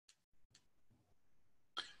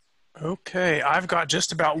Okay, I've got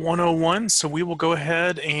just about 101, so we will go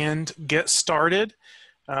ahead and get started.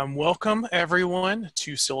 Welcome everyone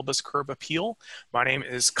to Syllabus Curve Appeal. My name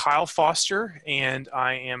is Kyle Foster, and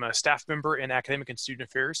I am a staff member in Academic and Student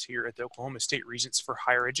Affairs here at the Oklahoma State Regents for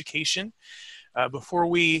Higher Education. Before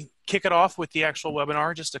we kick it off with the actual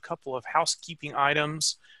webinar, just a couple of housekeeping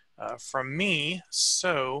items from me.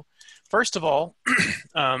 So, first of all,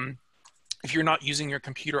 if you're not using your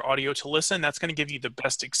computer audio to listen, that's going to give you the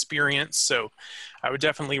best experience. So I would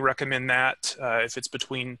definitely recommend that if it's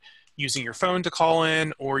between using your phone to call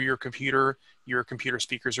in or your computer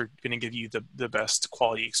speakers are going to give you the best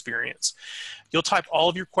quality experience. You'll type all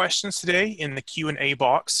of your questions today in the Q&A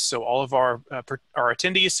box. So all of our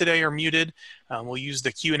attendees today are muted. We'll use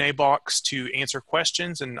the Q&A box to answer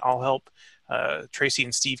questions, and I'll help Tracy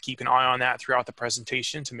and Steve keep an eye on that throughout the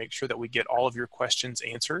presentation to make sure that we get all of your questions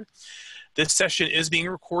answered. This session is being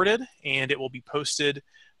recorded, and it will be posted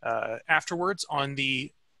afterwards on the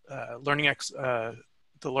Learning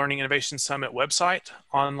Innovation Summit website,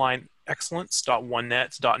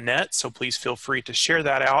 onlineexcellence.onenet.net. So please feel free to share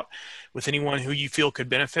that out with anyone who you feel could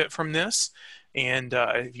benefit from this. And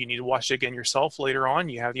if you need to watch it again yourself later on,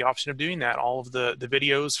 you have the option of doing that. All of the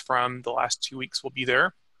videos from the last 2 weeks will be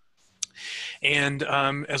there. And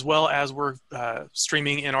as well as we're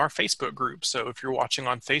streaming in our Facebook group. So if you're watching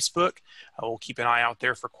on Facebook, we'll keep an eye out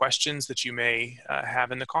there for questions that you may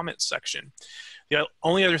have in the comments section. The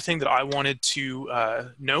only other thing that I wanted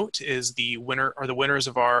to note is the winners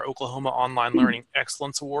of our Oklahoma Online Learning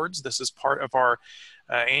Excellence Awards. This is part of our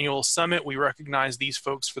annual summit. We recognize these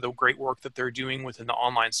folks for the great work that they're doing within the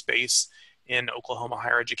online space in Oklahoma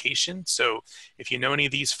higher education. So if you know any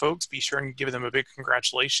of these folks, be sure and give them a big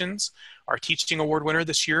congratulations. Our teaching award winner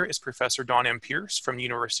this year is Professor Dawn M. Pierce from the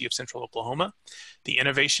University of Central Oklahoma. The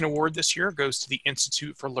innovation award this year goes to the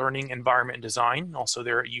Institute for Learning, Environment, and Design, also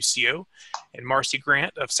there at UCO. And Marcy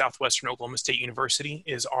Grant of Southwestern Oklahoma State University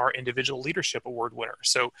is our individual leadership award winner.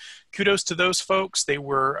 So kudos to those folks. They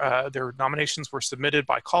were, their nominations were submitted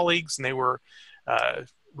by colleagues, and they were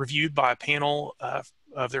reviewed by a panel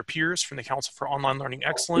of their peers from the Council for Online Learning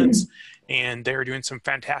Excellence, and they're doing some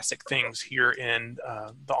fantastic things here in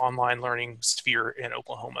the online learning sphere in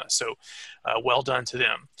Oklahoma. So well done to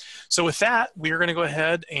them. So with that, we are going to go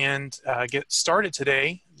ahead and get started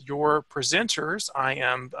today. Your presenters, I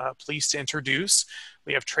am pleased to introduce.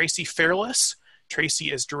 We have Tracy Fairless.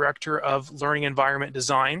 Tracy is Director of Learning Environment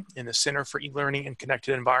Design in the Center for E-Learning and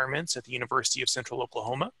Connected Environments at the University of Central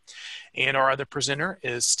Oklahoma. And our other presenter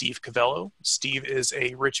is Steve Covello. Steve is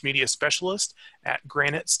a Rich Media Specialist at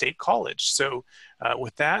Granite State College. So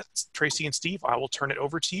with that, Tracy and Steve, I will turn it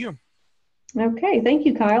over to you. Okay, thank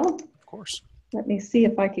you, Kyle. Of course. Let me see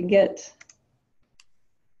if I can get...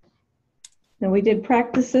 Now, we did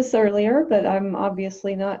practice this earlier, but I'm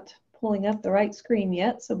obviously not pulling up the right screen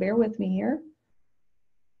yet, so bear with me here.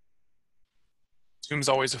 Zoom's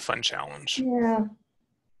always a fun challenge. Yeah.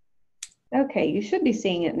 Okay, you should be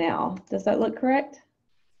seeing it now. Does that look correct?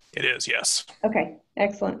 It is, yes. Okay,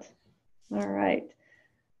 excellent. All right.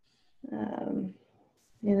 And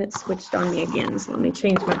it switched on me again, so let me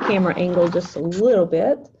change my camera angle just a little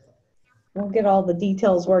bit. We'll get all the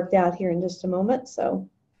details worked out here in just a moment. So,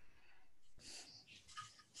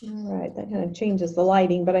 all right, that kind of changes the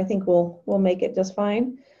lighting, but I think we'll make it just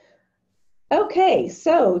fine. Okay,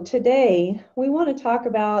 so today we want to talk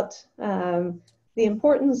about the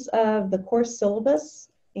importance of the course syllabus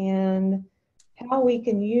and how we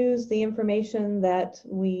can use the information that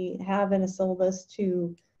we have in a syllabus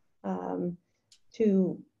to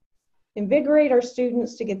invigorate our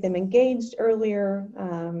students, to get them engaged earlier,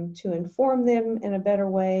 to inform them in a better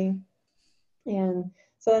way. And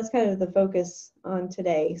so that's kind of the focus on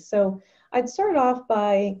today. So I'd start off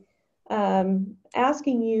by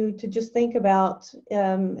asking you to just think about,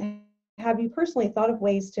 have you personally thought of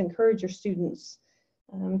ways to encourage your students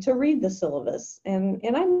to read the syllabus? And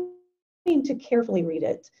I mean to carefully read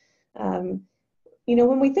it. You know,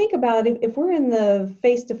 when we think about it, if we're in the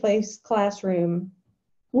face-to-face classroom,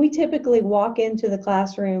 we typically walk into the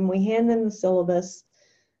classroom, we hand them the syllabus,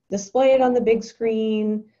 display it on the big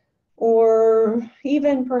screen, or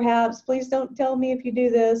even perhaps, please don't tell me if you do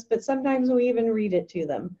this, but sometimes we even read it to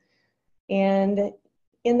them. And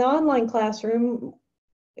in the online classroom,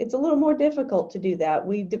 it's a little more difficult to do that.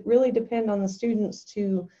 We really depend on the students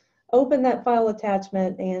to open that file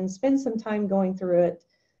attachment and spend some time going through it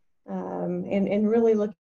and really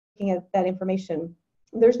looking at that information.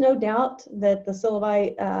 There's no doubt that the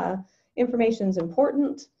syllabi information is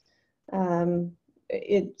important.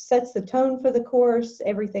 It sets the tone for the course.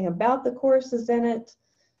 Everything about the course is in it.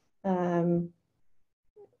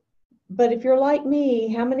 But if you're like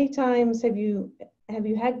me, how many times have you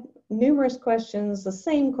had numerous questions, the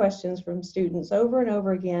same questions from students over and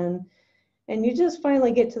over again, and you just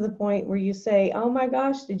finally get to the point where you say, oh my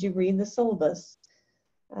gosh, did you read the syllabus?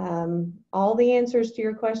 All the answers to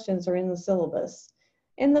your questions are in the syllabus.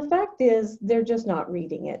 And the fact is, they're just not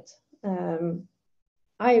reading it.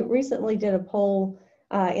 I recently did a poll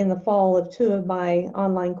in the fall of 2 of my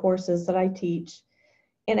online courses that I teach.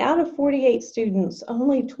 And out of 48 students,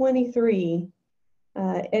 only 23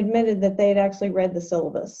 admitted that they had actually read the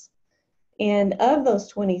syllabus. And of those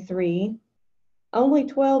 23, only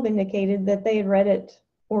 12 indicated that they had read it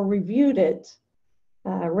or reviewed it,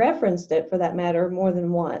 referenced it for that matter, more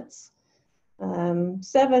than once.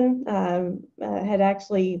 7 had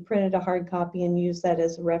actually printed a hard copy and used that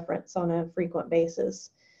as a reference on a frequent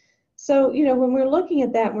basis. So, you know, when we're looking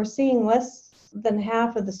at that, and we're seeing less than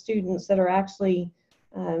half of the students that are actually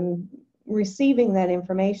receiving that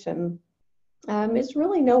information, it's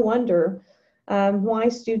really no wonder why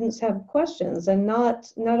students have questions. And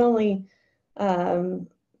not only do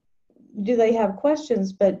they have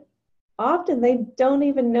questions, but often they don't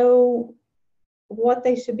even know what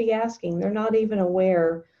they should be asking. They're not even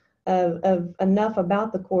aware of enough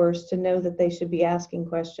about the course to know that they should be asking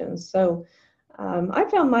questions. So I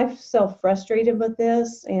found myself frustrated with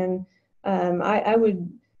this, and I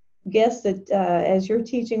would guess that as you're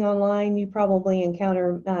teaching online, you probably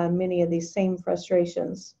encounter many of these same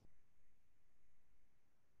frustrations.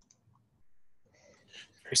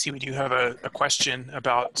 Tracy, we do have a question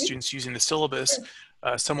about students using the syllabus.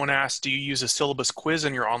 Someone asked, do you use a syllabus quiz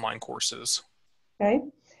in your online courses? Okay.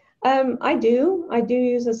 I do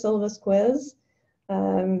use a syllabus quiz.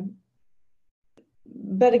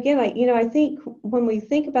 But again, I think when we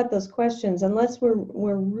think about those questions, unless we're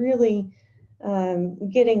really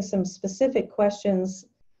getting some specific questions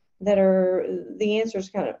that are, the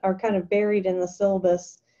answers are kind of buried in the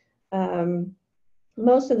syllabus,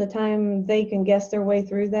 most of the time they can guess their way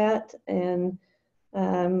through that, and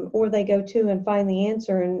or they go to and find the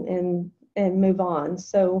answer and move on.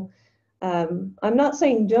 So I'm not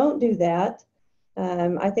saying don't do that.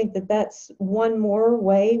 I think that that's one more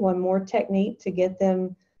way, one more technique to get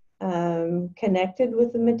them connected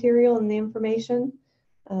with the material and the information.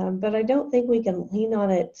 But I don't think we can lean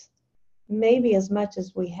on it maybe as much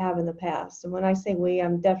as we have in the past. And when I say we,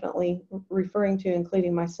 I'm definitely referring to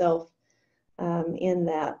including myself in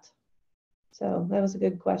that. So that was a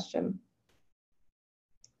good question.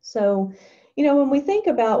 So, you know, when we think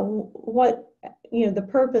about what, you know, the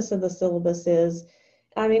purpose of the syllabus is,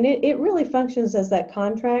 I mean, it really functions as that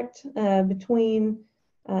contract between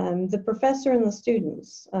the professor and the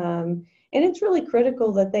students. And it's really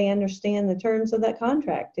critical that they understand the terms of that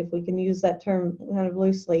contract, if we can use that term kind of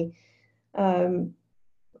loosely. And,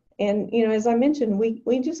 you know, as I mentioned,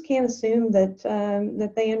 we just can't assume that,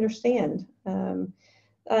 that they understand.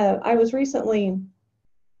 I was recently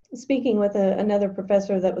speaking with another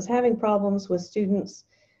professor that was having problems with students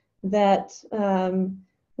that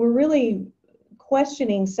were really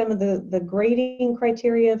questioning some of the grading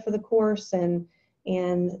criteria for the course and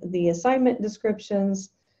the assignment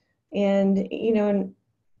descriptions. And, you know, and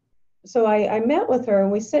so I met with her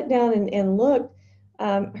and we sat down and looked.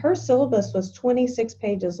 Her syllabus was 26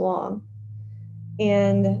 pages long.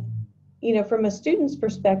 And, you know, from a student's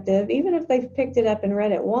perspective, even if they've picked it up and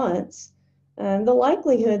read it once, the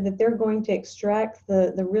likelihood that they're going to extract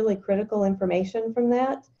the really critical information from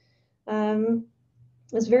that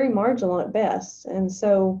is very marginal at best. And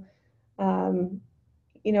so,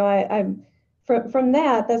 you know, from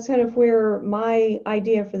that's kind of where my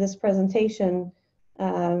idea for this presentation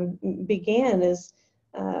began. Is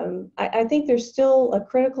I think there's still a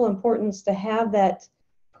critical importance to have that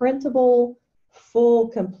printable, full,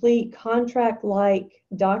 complete, contract-like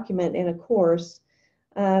document in a course.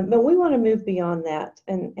 But we want to move beyond that.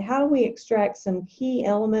 And how do we extract some key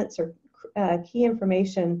elements or key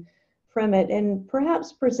information from it and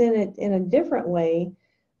perhaps present it in a different way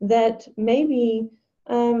that maybe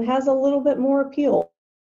has a little bit more appeal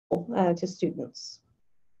to students?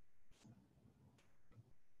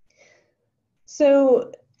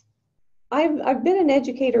 So I've been an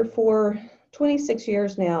educator for 26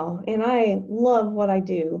 years now, and I love what I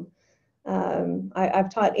do. I've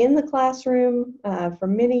taught in the classroom for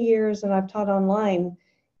many years, and I've taught online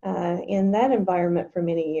in that environment for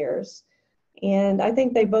many years. And I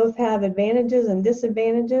think they both have advantages and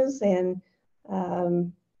disadvantages, and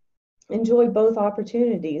enjoy both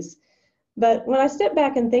opportunities. But when I step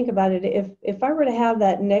back and think about it, if I were to have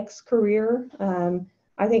that next career,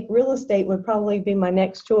 I think real estate would probably be my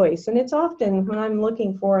next choice. And it's often when I'm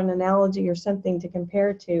looking for an analogy or something to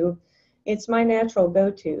compare to, it's my natural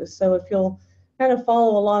go-to. So if you'll kind of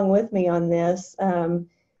follow along with me on this,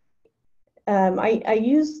 I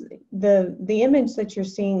use the image that you're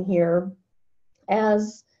seeing here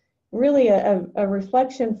as really a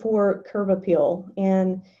reflection for curb appeal.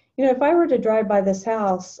 And, you know, if I were to drive by this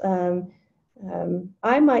house,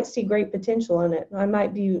 I might see great potential in it. I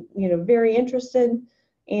might be, you know, very interested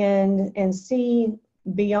and see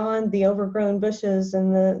beyond the overgrown bushes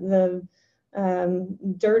and the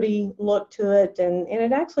dirty look to it, and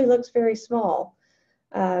it actually looks very small.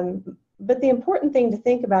 But the important thing to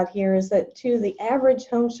think about here is that to the average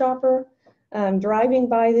home shopper driving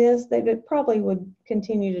by this, they probably would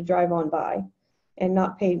continue to drive on by and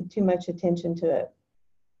not pay too much attention to it.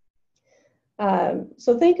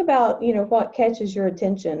 So think about, you know, what catches your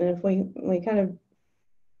attention. And if we kind of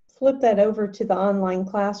flip that over to the online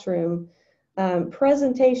classroom,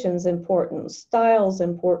 presentation's important, style's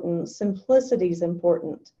important, simplicity's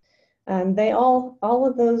important. They all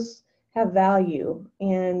of those have value,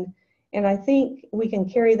 and I think we can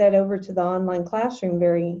carry that over to the online classroom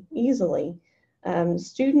very easily.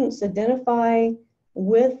 Students identify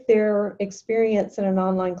with their experience in an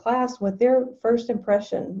online class with their first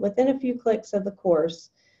impression within a few clicks of the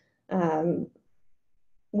course.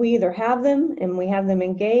 We either have them and we have them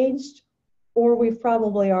engaged, or we've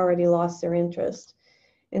probably already lost their interest.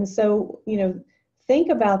 And so, you know, think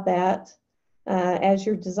about that as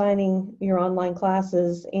you're designing your online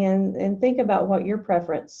classes, and think about what your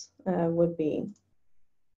preference would be.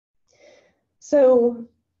 So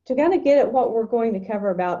to kind of get at what we're going to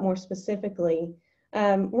cover about more specifically,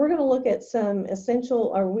 we're going to look at some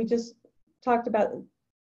essential, or we just talked about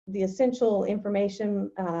the essential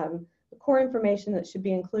information, the core information that should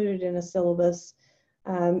be included in a syllabus.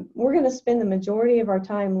 We're going to spend the majority of our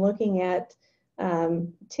time looking at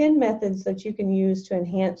 10 methods that you can use to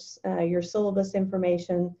enhance your syllabus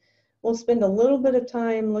information. We'll spend a little bit of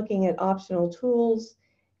time looking at optional tools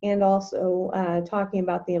and also talking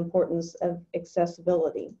about the importance of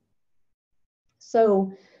accessibility.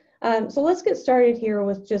 So let's get started here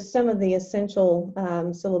with just some of the essential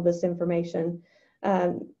syllabus information.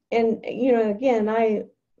 And, you know, again, I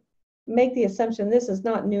make the assumption this is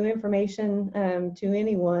not new information to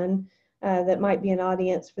anyone that might be an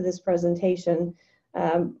audience for this presentation,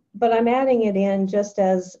 but I'm adding it in just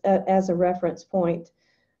as a reference point.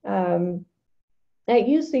 At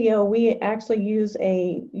UCO, we actually use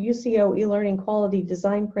a UCO e-learning quality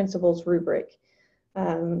design principles rubric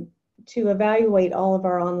to evaluate all of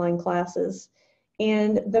our online classes.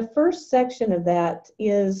 And the first section of that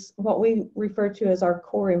is what we refer to as our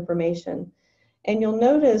core information. And you'll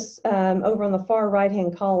notice over on the far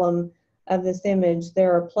right-hand column of this image,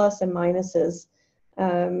 there are plus and minuses.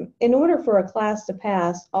 In order for a class to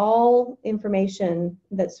pass, all information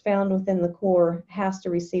that's found within the core has to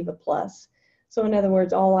receive a plus. So in other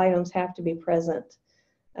words, all items have to be present.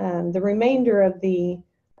 The remainder of the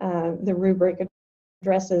rubric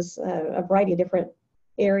addresses a variety of different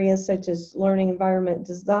areas such as learning environment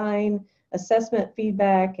design, assessment,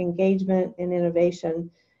 feedback, engagement, and innovation.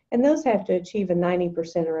 And those have to achieve a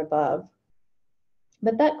 90% or above.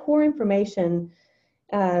 But that core information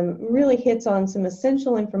really hits on some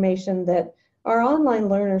essential information that our online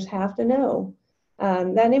learners have to know.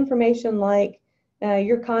 That information like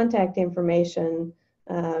your contact information,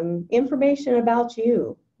 information about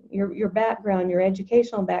you, your background, your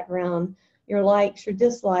educational background, your likes, your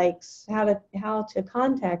dislikes, how to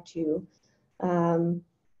contact you.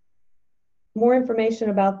 More information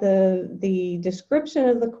about the description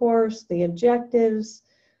of the course, the objectives,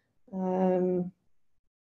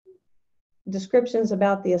 descriptions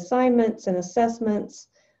about the assignments and assessments.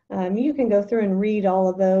 You can go through and read all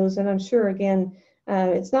of those, and I'm sure, again,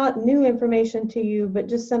 it's not new information to you, but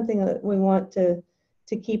just something that we want to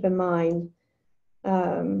keep in mind.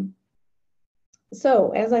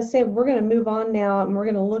 So, as I said, we're going to move on now, and we're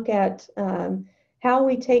going to look at how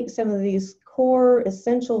we take some of these core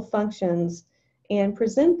essential functions and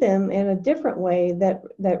present them in a different way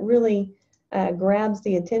that really grabs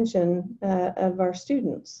the attention of our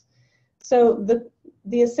students. So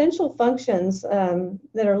the essential functions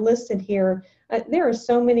that are listed here, there are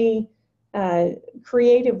so many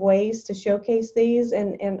creative ways to showcase these,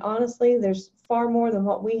 and honestly, there's far more than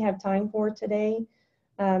what we have time for today.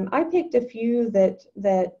 I picked a few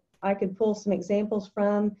that I could pull some examples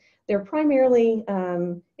from. They're primarily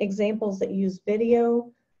examples that use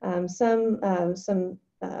video, some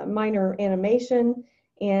minor animation,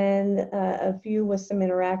 and a few with some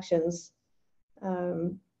interactions.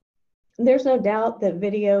 There's no doubt that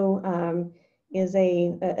video is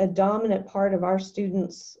a dominant part of our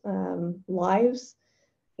students' lives,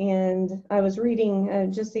 And I was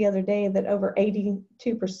reading just the other day that over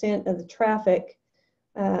 82% of the traffic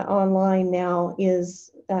online now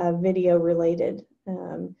is video related.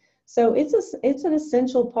 So it's an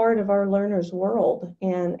essential part of our learners' world,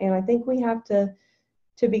 and I think we have to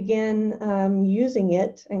begin using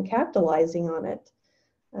it and capitalizing on it.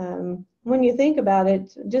 When you think about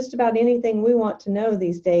it, just about anything we want to know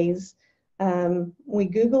these days, we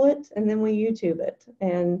Google it and then we YouTube it,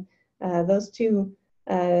 and those two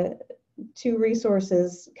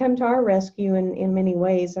resources come to our rescue in many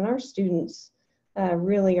ways, and our students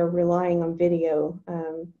really are relying on video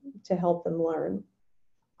to help them learn.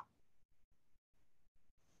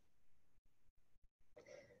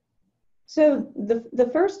 So the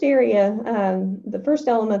first area, the first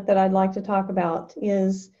element that I'd like to talk about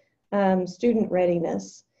is student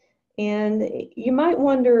readiness. And you might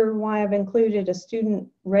wonder why I've included a student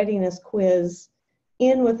readiness quiz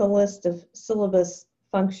in with a list of syllabus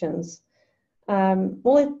functions.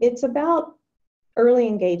 Well, it's about early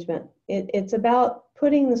engagement. It's about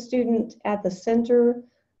putting the student at the center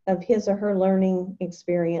of his or her learning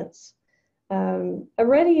experience. A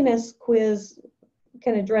readiness quiz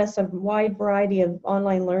can address a wide variety of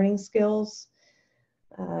online learning skills.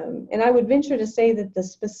 And I would venture to say that the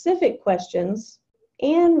specific questions,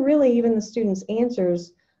 and really even the students'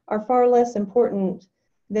 answers, are far less important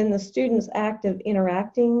than the students' act of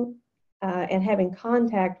interacting and having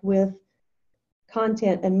contact with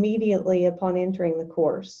content immediately upon entering the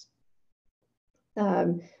course.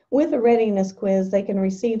 With a readiness quiz, they can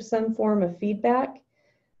receive some form of feedback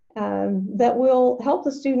that will help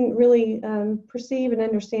the student really perceive and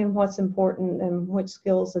understand what's important and which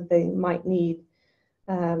skills that they might need,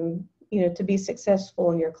 to be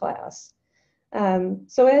successful in your class.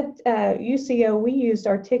 So at UCO, we used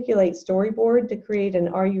Articulate Storyboard to create an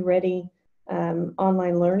Are You Ready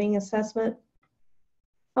online learning assessment.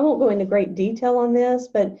 I won't go into great detail on this,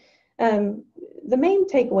 but the main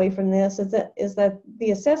takeaway from this is that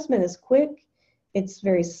the assessment is quick, it's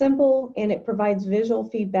very simple, and it provides visual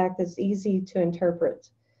feedback that's easy to interpret.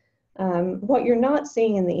 What you're not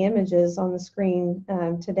seeing in the images on the screen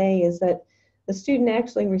today is that the student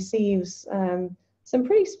actually receives some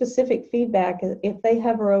pretty specific feedback if they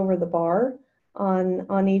hover over the bar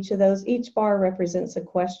on each of those. Each bar represents a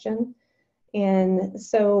question, and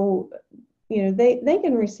so they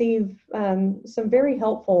can receive some very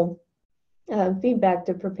helpful feedback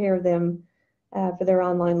to prepare them for their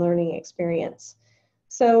online learning experience.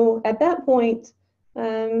 So at that point,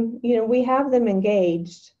 we have them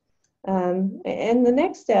engaged, and the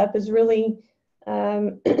next step is really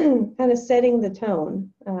kind of setting the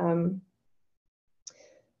tone.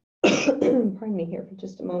 Pardon me here for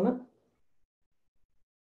just a moment.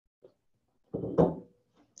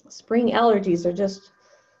 Spring allergies are just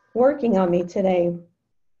working on me today.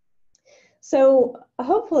 So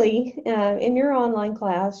hopefully in your online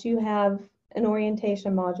class you have an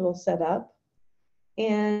orientation module set up,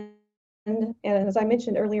 and as I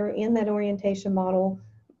mentioned earlier, in that orientation module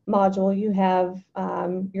you have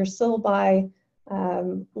your syllabi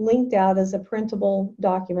linked out as a printable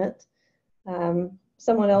document.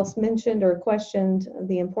 Someone else mentioned or questioned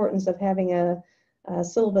the importance of having a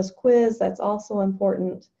syllabus quiz. That's also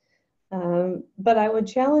important. But I would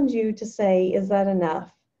challenge you to say, is that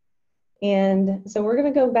enough? And so we're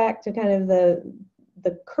going to go back to kind of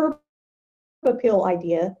the curb appeal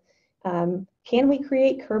idea. Can we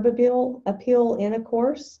create curb appeal in a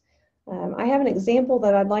course? I have an example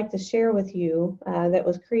that I'd like to share with you that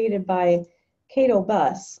was created by Cato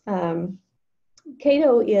Buss.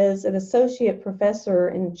 Cato is an associate professor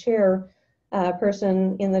and chair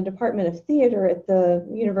person in the Department of Theater at the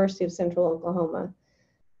University of Central Oklahoma.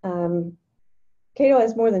 Cato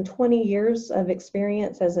has more than 20 years of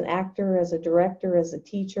experience as an actor, as a director, as a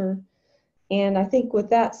teacher. And I think with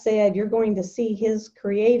that said, you're going to see his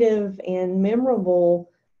creative and memorable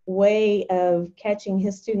way of catching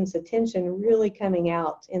his students' attention really coming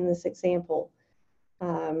out in this example.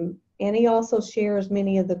 And he also shares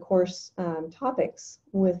many of the course topics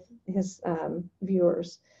with his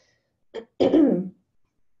viewers.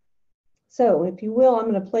 So if you will, I'm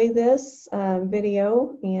going to play this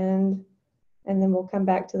video and then we'll come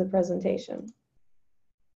back to the presentation.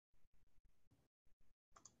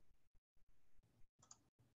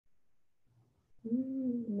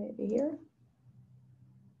 Maybe here.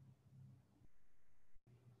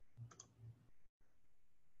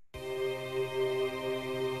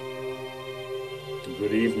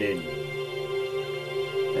 Good evening,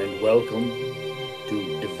 and welcome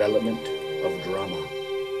to Development of Drama.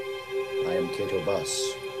 I am Cato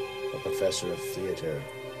Buss, a professor of theater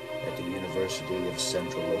at the University of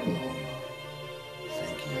Central Oklahoma.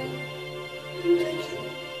 Thank you. Thank you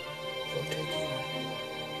for taking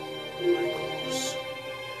my course.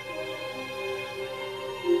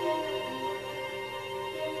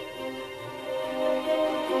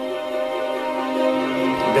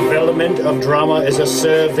 Development of Drama is a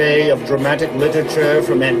survey of dramatic literature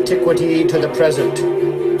from antiquity to the present.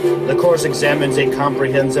 The course examines a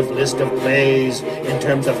comprehensive list of plays in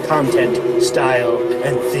terms of content, style,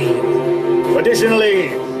 and theme.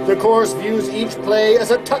 Additionally, the course views each play as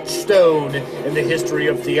a touchstone in the history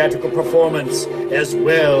of theatrical performance, as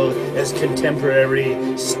well as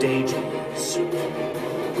contemporary stagings.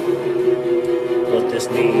 What this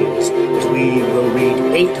means is we will read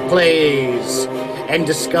 8 plays and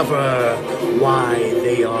discover why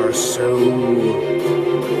they are so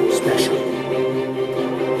special.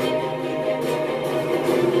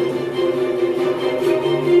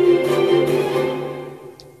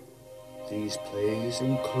 These plays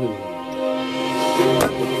include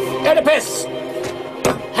Oedipus,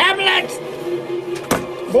 Hamlet,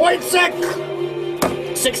 Wojciech,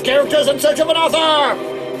 6 characters in search of an author,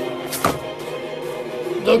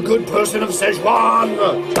 The Good Person of Szechuan,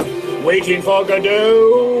 Waiting for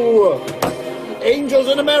Godot, Angels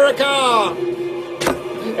in America,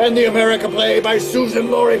 and the America play by Susan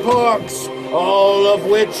Laurie Parks, all of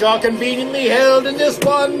which are conveniently held in this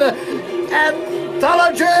one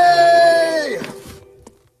anthology!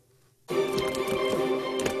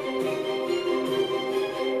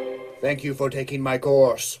 Thank you for taking my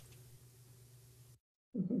course.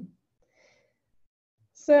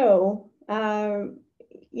 So,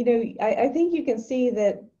 you know, I think you can see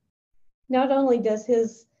that not only does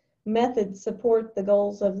his method support the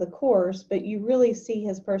goals of the course, but you really see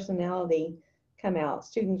his personality come out.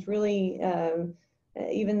 Students really,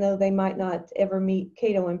 even though they might not ever meet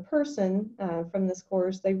Cato in person from this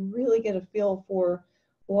course, they really get a feel for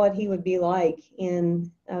what he would be like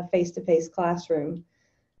in a face-to-face classroom.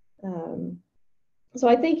 So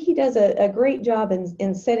I think he does a great job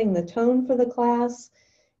in setting the tone for the class.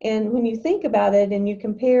 And when you think about it and you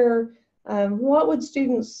compare what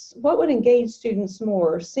would engage students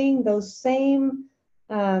more, seeing those same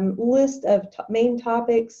list of main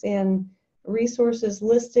topics and resources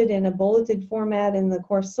listed in a bulleted format in the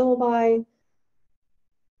course syllabi,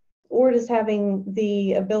 or just having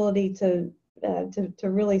the ability to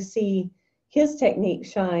really see his technique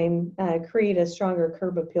shine, create a stronger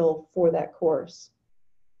curb appeal for that course.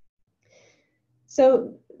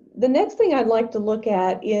 So the next thing I'd like to look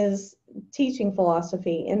at is teaching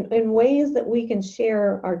philosophy and ways that we can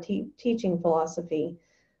share our teaching philosophy.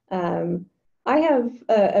 I have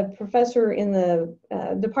a professor in the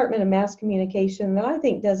Department of Mass Communication that I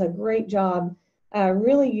think does a great job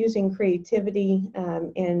really using creativity,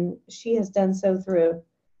 and she has done so through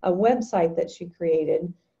a website that she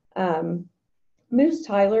created. Moose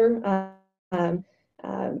Tyler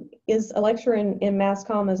is a lecturer in Mass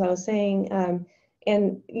Comm, as I was saying,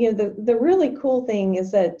 and you know the really cool thing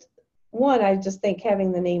is that, one, I just think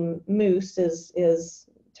having the name Moose is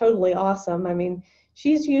totally awesome. I mean,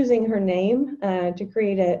 she's using her name to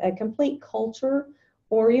create a complete culture,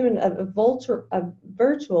 or even a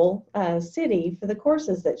virtual city for the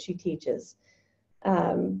courses that she teaches.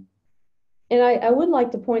 And I would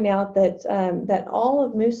like to point out that that all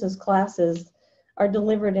of Moose's classes are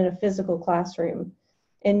delivered in a physical classroom,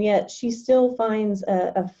 and yet she still finds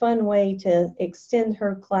a fun way to extend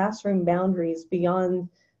her classroom boundaries beyond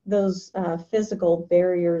those physical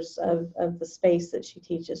barriers of the space that she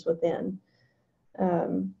teaches within.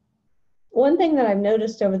 One thing that I've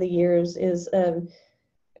noticed over the years is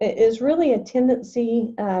really a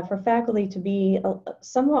tendency for faculty to be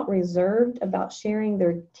somewhat reserved about sharing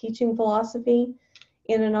their teaching philosophy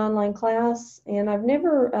in an online class, and I've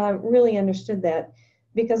never really understood that,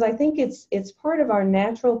 because I think it's part of our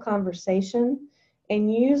natural conversation,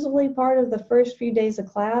 and usually part of the first few days of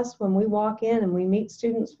class when we walk in and we meet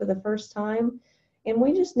students for the first time, and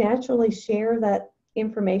we just naturally share that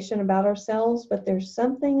information about ourselves, but there's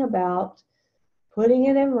something about putting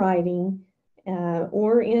it in writing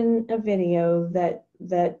or in a video that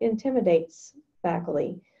intimidates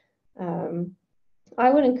faculty. I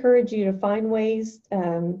would encourage you to find ways,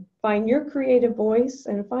 find your creative voice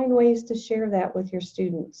and find ways to share that with your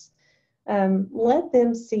students. Let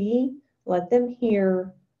them see, let them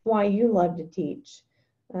hear why you love to teach.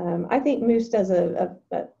 I think Moose does an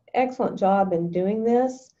excellent job in doing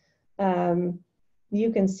this.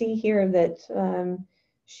 You can see here that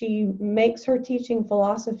she makes her teaching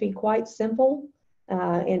philosophy quite simple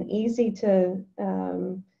and easy to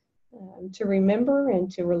remember and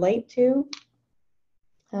to relate to.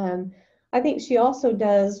 I think she also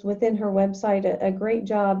does within her website a great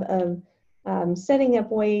job of setting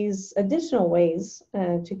up additional ways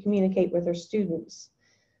to communicate with her students.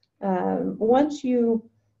 Once you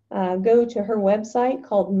go to her website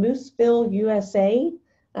called Mooseville USA,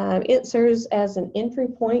 it serves as an entry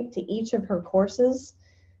point to each of her courses.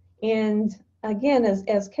 And again,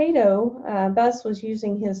 as Cato, Bus was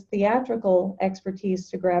using his theatrical expertise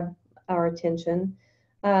to grab our attention.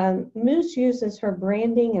 Moose uses her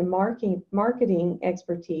branding and marketing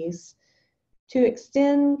expertise to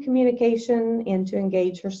extend communication and to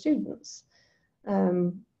engage her students.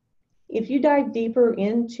 If you dive deeper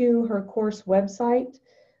into her course website,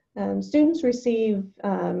 students receive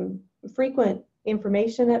frequent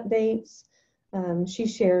information updates. She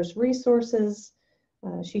shares resources.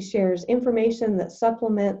 She shares information that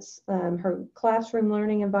supplements her classroom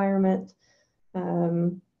learning environment,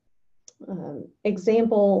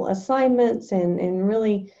 example assignments, and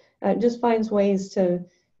really just finds ways to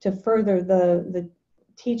further the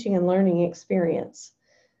teaching and learning experience.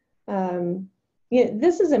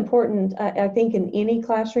 This is important, I think, in any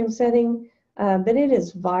classroom setting, but it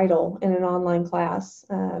is vital in an online class,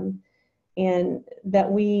 and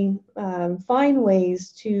that we find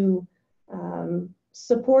ways to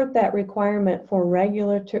support that requirement for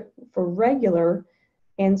regular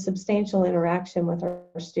and substantial interaction with our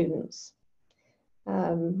students.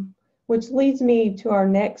 Which leads me to our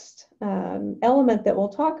next element that we'll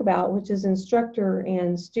talk about, which is instructor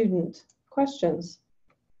and student questions.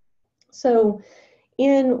 So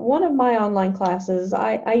in one of my online classes,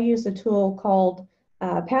 I use a tool called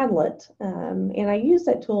Padlet, and I use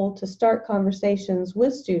that tool to start conversations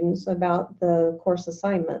with students about the course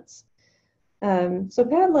assignments. So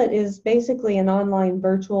Padlet is basically an online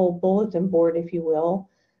virtual bulletin board, if you will,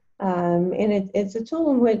 and it's a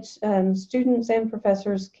tool in which students and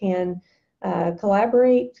professors can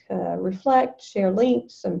collaborate, reflect, share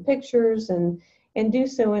links and pictures, and do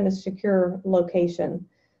so in a secure location.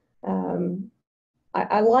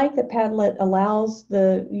 I like that Padlet allows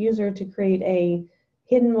the user to create a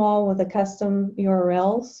hidden wall with a custom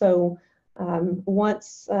URL. So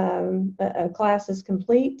once a class is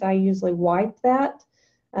complete, I usually wipe that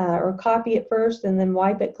or copy it first and then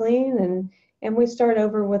wipe it clean, and we start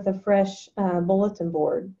over with a fresh bulletin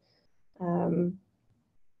board.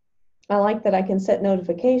 I like that I can set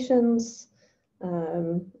notifications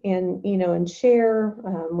and share.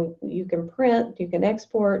 You can print, you can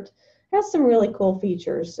export. It has some really cool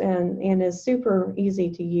features and is super easy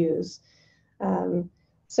to use.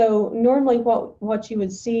 So normally what you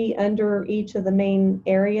would see under each of the main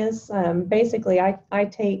areas, basically I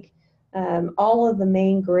take all of the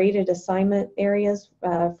main graded assignment areas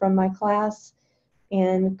from my class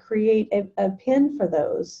and create a pin for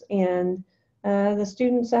those. And the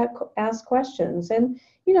students ask questions. And,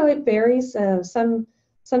 it varies.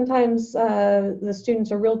 Sometimes the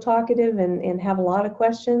students are real talkative and have a lot of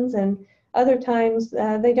questions, and other times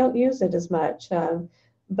they don't use it as much.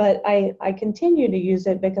 But I continue to use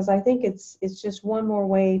it because I think it's just one more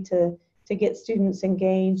way to get students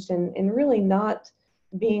engaged and really not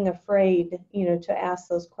being afraid, to ask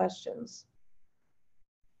those questions.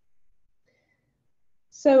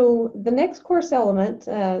 So the next course element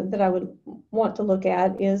that I would want to look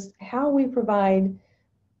at is how we provide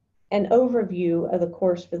an overview of the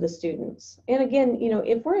course for the students. And again,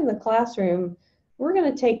 if we're in the classroom, we're going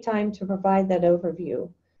to take time to provide that overview.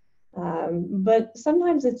 But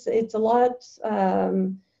sometimes it's a lot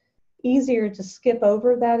easier to skip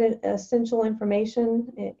over that essential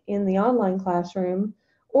information in the online classroom,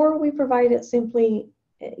 or we provide it simply,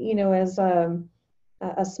 as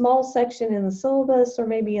a small section in the syllabus, or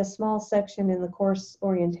maybe a small section in the course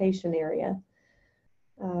orientation area.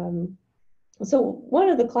 So one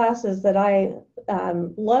of the classes that I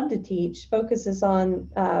love to teach focuses on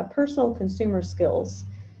personal consumer skills.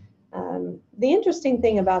 The interesting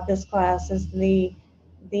thing about this class is the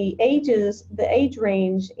age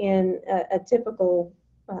range in a typical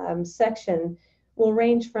section will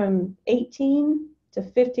range from 18 to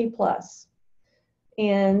 50 plus.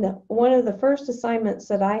 And one of the first assignments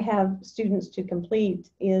that I have students to complete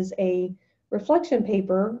is a reflection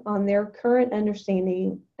paper on their current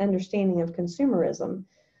understanding of consumerism.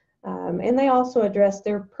 And they also address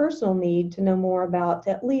their personal need to know more about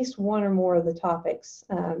at least one or more of the topics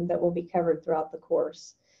that will be covered throughout the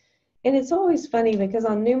course. And it's always funny because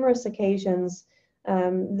on numerous occasions,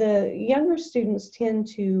 the younger students tend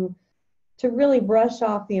to really brush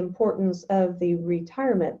off the importance of the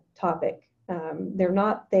retirement topic. They're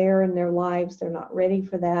not there in their lives, they're not ready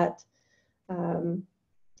for that.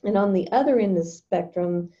 And on the other end of the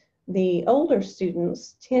spectrum, the older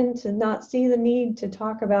students tend to not see the need to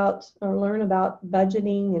talk about or learn about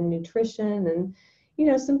budgeting and nutrition and,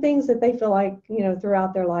 some things that they feel like,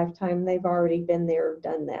 throughout their lifetime, they've already been there,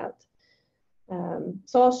 done that.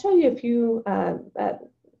 So I'll show you a few,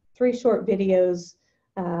 3 short videos,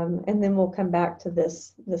 and then we'll come back to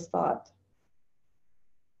this thought.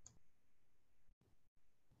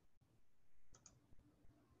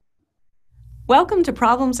 Welcome to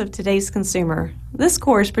Problems of Today's Consumer. This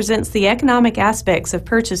course presents the economic aspects of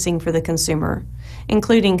purchasing for the consumer,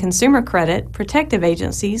 including consumer credit, protective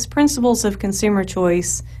agencies, principles of consumer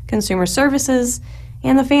choice, consumer services,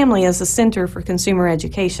 and the family as a center for consumer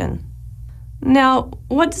education. Now,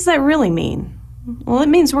 what does that really mean? Well, it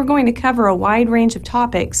means we're going to cover a wide range of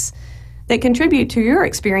topics that contribute to your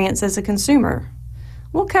experience as a consumer.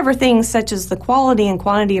 We'll cover things such as the quality and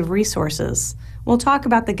quantity of resources. We'll talk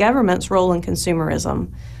about the government's role in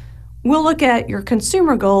consumerism. We'll look at your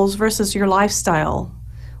consumer goals versus your lifestyle.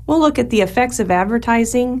 We'll look at the effects of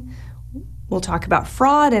advertising. We'll talk about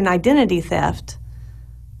fraud and identity theft.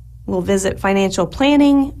 We'll visit financial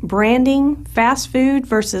planning, branding, fast food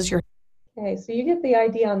versus your... Okay, so you get the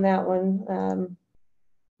idea on that one.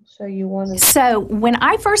 So you want to... So when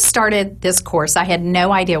I first started this course, I had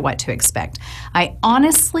no idea what to expect. I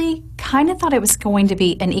honestly kind of thought it was going to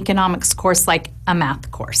be an economics course like a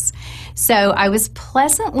math course. So I was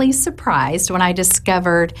pleasantly surprised when I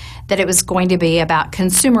discovered that it was going to be about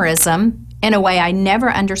consumerism in a way I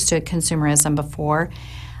never understood consumerism before.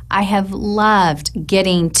 I have loved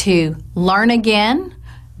getting to learn again,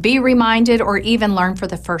 be reminded, or even learn for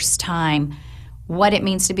the first time what it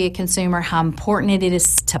means to be a consumer, how important it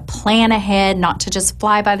is to plan ahead, not to just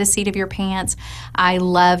fly by the seat of your pants. I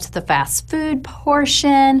loved the fast food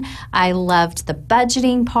portion. I loved the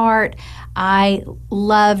budgeting part. I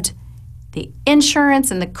loved the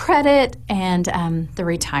insurance and the credit and the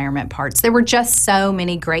retirement parts. There were just so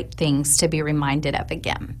many great things to be reminded of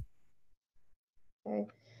again. Okay.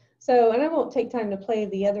 So, and I won't take time to play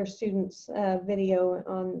the other students' video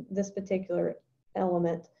on this particular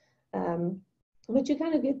element. But you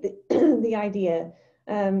kind of get the idea.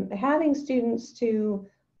 Having students to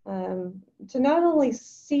not only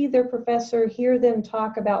see their professor, hear them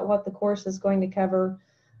talk about what the course is going to cover,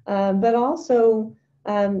 but also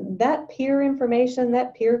that peer information,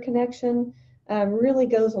 that peer connection really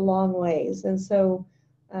goes a long ways. And so,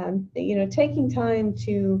 taking time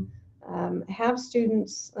to have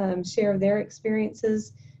students share their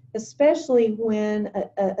experiences, especially when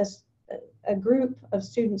a group of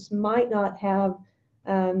students might not have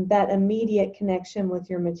that immediate connection with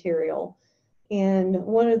your material. And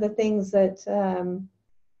one of the things that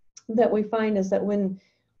that we find is that when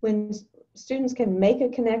students can make a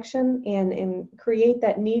connection and create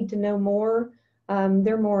that need to know more,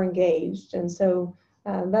 they're more engaged. And so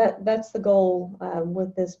that's the goal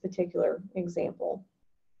with this particular example.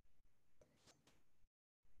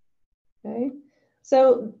 Okay,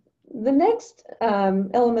 so the next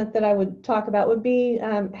element that I would talk about would be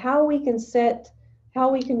how we can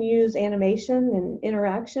use animation and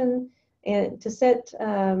interaction and to set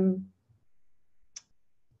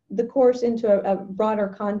the course into a broader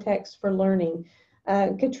context for learning.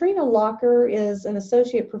 Katrina Locker is an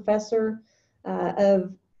associate professor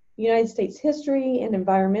of United States history and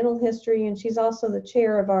environmental history, and she's also the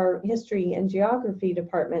chair of our history and geography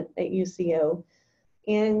department at UCO.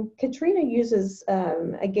 And Katrina uses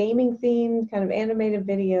a gaming themed kind of animated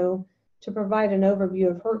video to provide an overview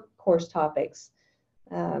of her course topics.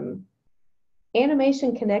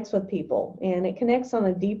 Animation connects with people, and it connects on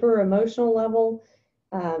a deeper emotional level.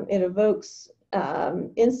 It evokes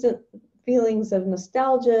instant feelings of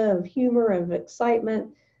nostalgia, of humor, of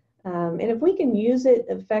excitement. And if we can use it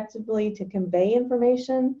effectively to convey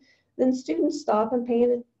information, then students stop and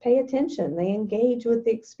pay attention. They engage with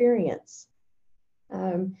the experience.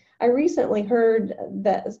 I recently heard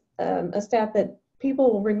that a stat that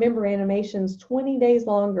people will remember animations 21 days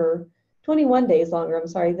longer,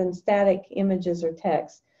 than static images or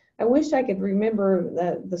text. I wish I could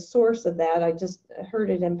remember the source of that. I just heard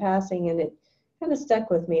it in passing and it kind of stuck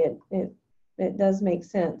with me. It does make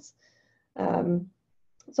sense. So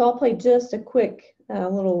I'll play just a quick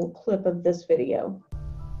little clip of this video.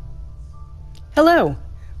 Hello.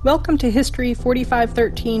 Welcome to History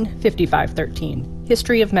 4513-5513,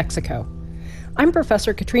 History of Mexico. I'm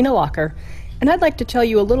Professor Katrina Locker, and I'd like to tell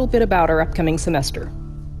you a little bit about our upcoming semester.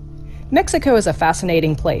 Mexico is a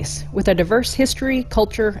fascinating place, with a diverse history,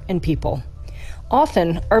 culture, and people.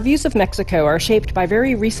 Often, our views of Mexico are shaped by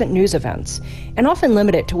very recent news events, and often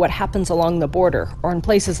limited to what happens along the border or in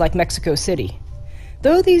places like Mexico City.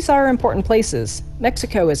 Though these are important places,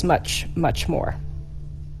 Mexico is much, much more.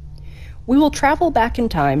 We will travel back in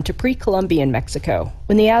time to pre-Columbian Mexico,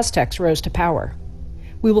 when the Aztecs rose to power.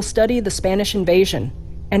 We will study the Spanish invasion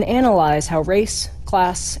and analyze how race,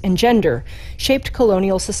 class, and gender shaped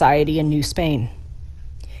colonial society in New Spain.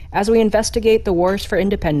 As we investigate the wars for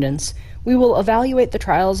independence, we will evaluate the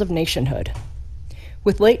trials of nationhood.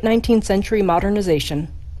 With late 19th century modernization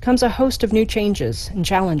comes a host of new changes and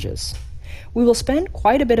challenges. We will spend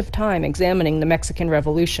quite a bit of time examining the Mexican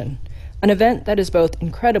Revolution, an event that is both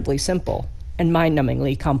incredibly simple and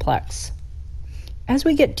mind-numbingly complex. As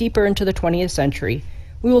we get deeper into the 20th century,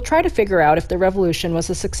 we will try to figure out if the revolution was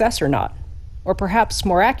a success or not, or perhaps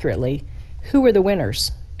more accurately, who were the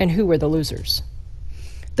winners and who were the losers.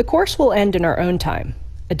 The course will end in our own time,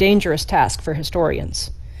 a dangerous task for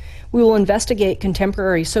historians. We will investigate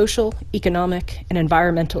contemporary social, economic, and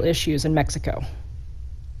environmental issues in Mexico.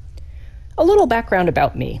 A little background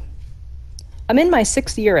about me. I'm in my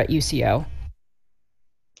 6th year at UCO.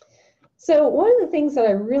 So one of the things that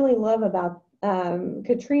I really love about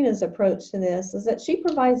Katrina's approach to this is that she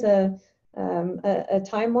provides a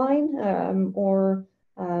timeline or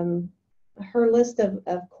her list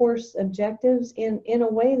of course objectives in a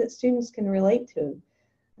way that students can relate to.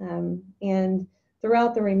 And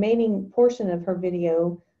throughout the remaining portion of her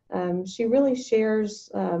video, she really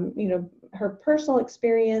shares her personal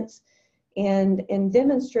experience and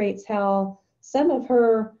demonstrates how some of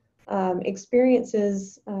her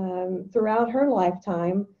experiences throughout her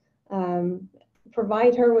lifetime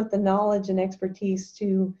provide her with the knowledge and expertise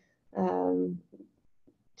to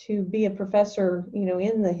be a professor,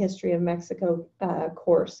 in the History of Mexico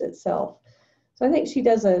course itself. So I think she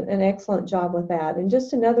does an excellent job with that, and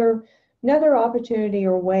just another opportunity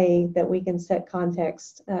or way that we can set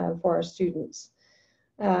context for our students.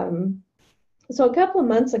 So a couple of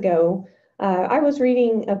months ago, I was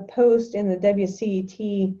reading a post in the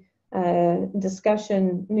WCET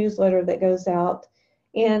discussion newsletter that goes out,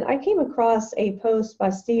 and I came across a post by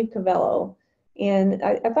Steve Covello, and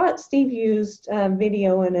I thought Steve used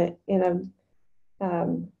video in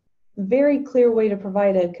a very clear way to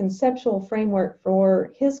provide a conceptual framework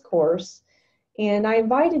for his course. And I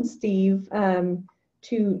invited Steve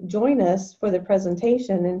to join us for the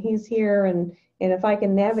presentation, and he's here, and if I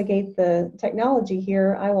can navigate the technology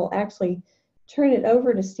here, I will actually turn it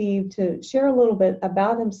over to Steve to share a little bit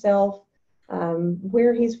about himself,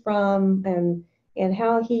 where he's from, and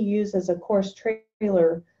how he uses a course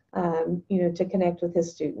trailer, to connect with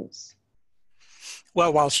his students.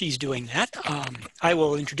 Well, while she's doing that, I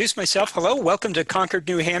will introduce myself. Hello, welcome to Concord,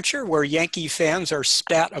 New Hampshire, where Yankee fans are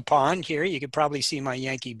spat upon here. You can probably see my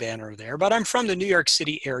Yankee banner there, but I'm from the New York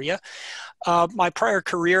City area. My prior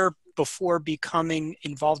career before becoming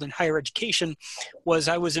involved in higher education was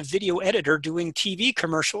I was a video editor doing TV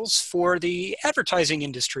commercials for the advertising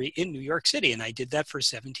industry in New York City, and I did that for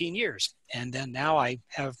 17 years. And then now I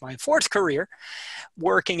have my 4th career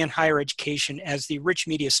working in higher education as the rich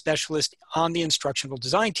media specialist on the instructional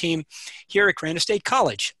design team here at Granite State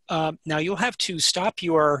College. Now you'll have to stop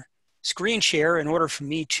your screen share in order for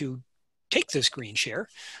me to take the screen share.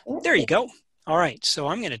 There you go. All right, so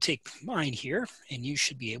I'm going to take mine here, and you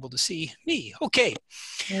should be able to see me. Okay,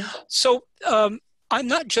 so I'm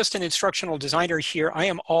not just an instructional designer here. I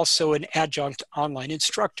am also an adjunct online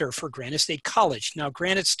instructor for Granite State College. Now,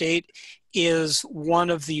 Granite State is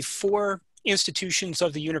one of the 4 institutions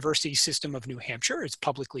of the University System of New Hampshire. It's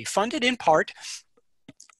publicly funded in part.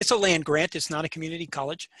 It's a land grant. It's not a community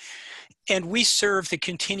college. And we serve the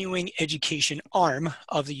continuing education arm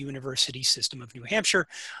of the University System of New Hampshire,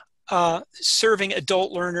 serving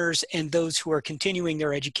adult learners and those who are continuing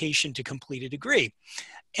their education to complete a degree.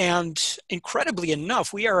 And incredibly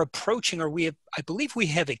enough, we are approaching, I believe we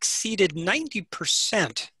have exceeded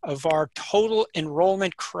 90% of our total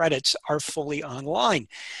enrollment credits are fully online.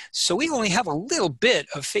 So we only have a little bit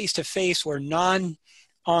of face-to-face or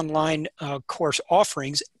non-online course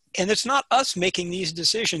offerings. And it's not us making these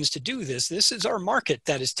decisions to do this. This is our market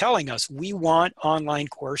that is telling us we want online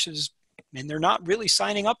courses, and they're not really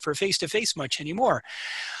signing up for face-to-face much anymore.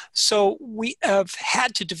 So we have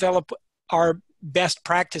had to develop our best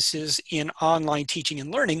practices in online teaching and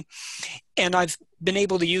learning, and I've been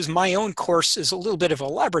able to use my own course as a little bit of a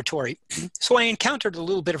laboratory. So I encountered a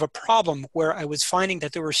little bit of a problem where I was finding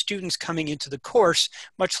that there were students coming into the course,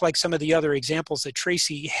 much like some of the other examples that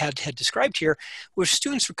Tracy had described here, where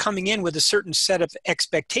students were coming in with a certain set of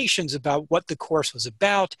expectations about what the course was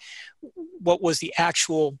about, what was the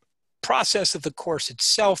actual process of the course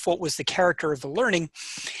itself, what was the character of the learning.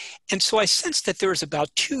 And so I sensed that there was about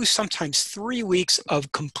 2, sometimes 3 weeks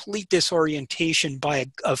of complete disorientation by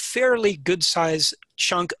a fairly good size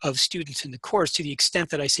chunk of students in the course, to the extent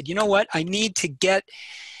that I said, you know what, I need to get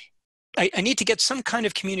some kind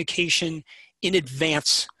of communication in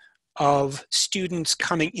advance of students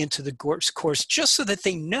coming into the course just so that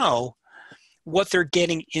they know what they're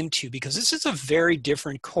getting into, because this is a very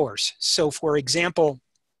different course. So for example,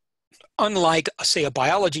 unlike, say, a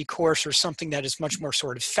biology course or something that is much more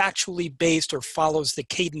sort of factually based or follows the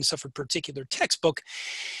cadence of a particular textbook,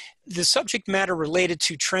 the subject matter related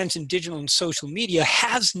to trends in digital and social media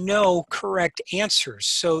has no correct answers.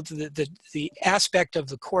 So the aspect of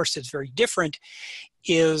the course that's very different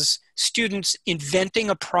is students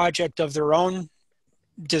inventing a project of their own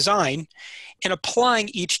design and applying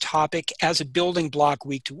each topic as a building block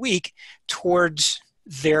week to week towards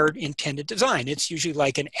their intended design. It's usually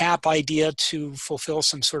like an app idea to fulfill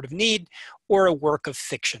some sort of need or a work of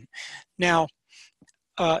fiction. Now,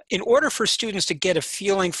 in order for students to get a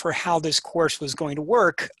feeling for how this course was going to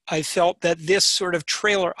work, I felt that this sort of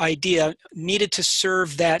trailer idea needed to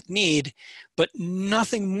serve that need, but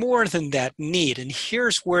nothing more than that need. And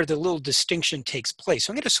here's where the little distinction takes place.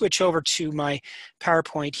 So I'm going to switch over to my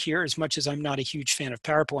PowerPoint here, as much as I'm not a huge fan of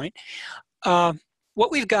PowerPoint.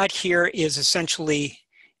 What we've got here is essentially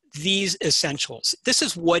these essentials. This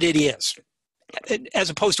is what it is,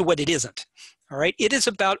 as opposed to what it isn't. All right, it is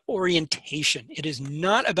about orientation. It is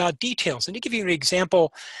not about details. And to give you an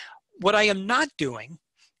example, what I am not doing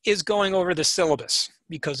is going over the syllabus,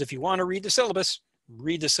 because if you want to read the syllabus,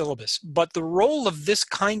 read the syllabus. But the role of this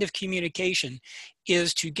kind of communication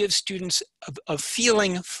is to give students a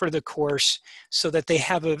feeling for the course so that they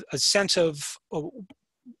have a sense of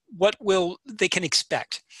what they can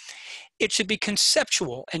expect. It should be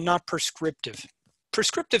conceptual and not prescriptive.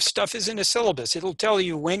 Prescriptive stuff is in a syllabus. It'll tell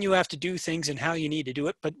you when you have to do things and how you need to do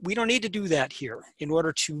it, but we don't need to do that here in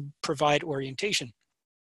order to provide orientation.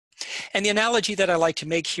 And the analogy that I like to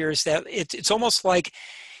make here is that it's almost like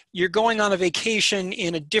you're going on a vacation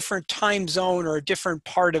in a different time zone or a different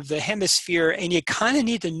part of the hemisphere, and you kind of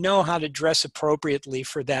need to know how to dress appropriately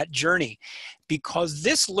for that journey, because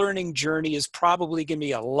this learning journey is probably going to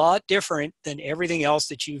be a lot different than everything else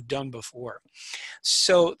that you've done before.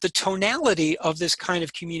 So the tonality of this kind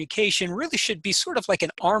of communication really should be sort of like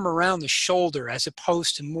an arm around the shoulder, as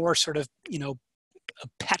opposed to more sort of, a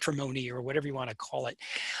patrimony or whatever you want to call it.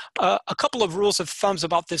 A couple of rules of thumbs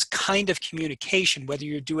about this kind of communication, whether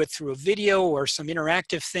you do it through a video or some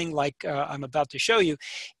interactive thing like I'm about to show you,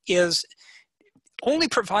 is only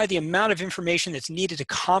provide the amount of information that's needed to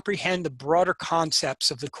comprehend the broader concepts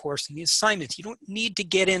of the course and the assignments. You don't need to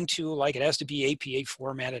get into like it has to be APA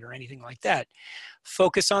formatted or anything like that.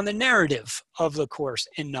 Focus on the narrative of the course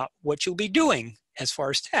and not what you'll be doing as far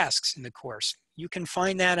as tasks in the course. You can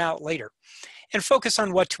find that out later. And focus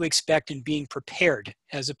on what to expect and being prepared,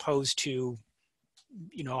 as opposed to,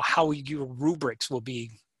 how your rubrics will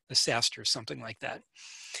be assessed or something like that.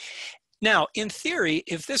 Now, in theory,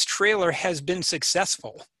 if this trailer has been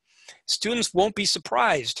successful, students won't be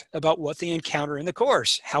surprised about what they encounter in the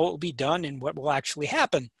course, how it will be done, and what will actually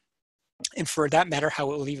happen. And for that matter,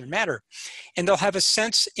 how it will even matter. And they'll have a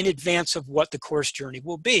sense in advance of what the course journey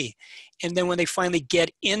will be. And then when they finally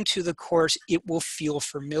get into the course, it will feel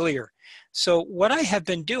familiar. So what I have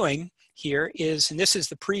been doing here is, and this is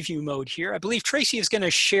the preview mode here, I believe Tracy is going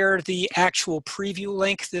to share the actual preview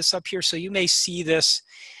link, this up here, so you may see this.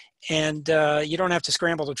 And you don't have to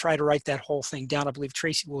scramble to try to write that whole thing down. I believe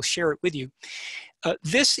Tracy will share it with you.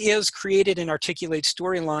 This is created in Articulate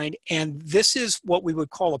Storyline, and this is what we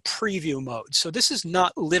would call a preview mode. So this is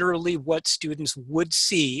not literally what students would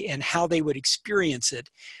see and how they would experience it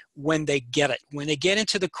when they get it. When they get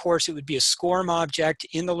into the course, it would be a SCORM object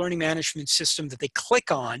in the learning management system that they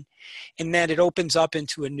click on, and then it opens up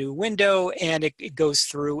into a new window, and it goes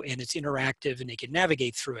through, and it's interactive, and they can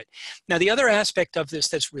navigate through it. Now, the other aspect of this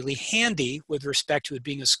that's really handy with respect to it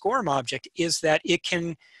being a SCORM object is that it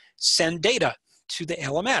can send data to the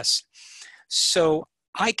LMS. So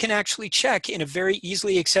I can actually check in a very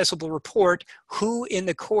easily accessible report who in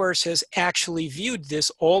the course has actually viewed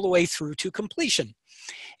this all the way through to completion.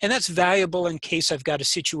 And that's valuable in case I've got a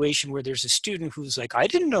situation where there's a student who's like, I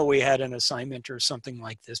didn't know we had an assignment or something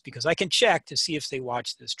like this, because I can check to see if they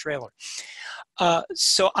watched this trailer.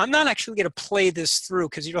 So I'm not actually going to play this through,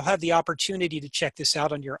 because you'll have the opportunity to check this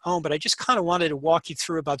out on your own, but I just kind of wanted to walk you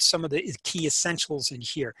through about some of the key essentials in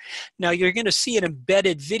here. Now you're going to see an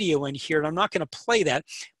embedded video in here, and I'm not going to play that,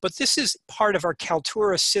 but this is part of our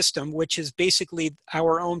Kaltura system, which is basically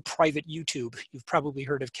our own private YouTube. You've probably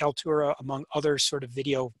heard of Kaltura among other sort of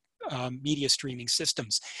video media streaming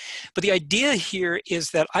systems. But the idea here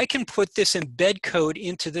is that I can put this embed code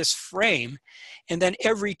into this frame, and then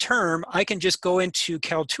every term I can just go into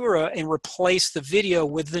Kaltura and replace the video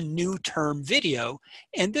with the new term video,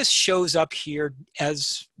 and this shows up here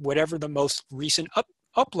as whatever the most recent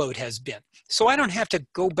upload has been. So I don't have to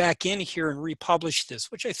go back in here and republish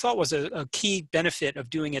this, which I thought was a key benefit of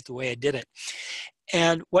doing it the way I did it.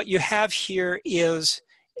 And what you have here is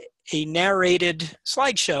a narrated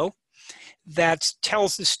slideshow that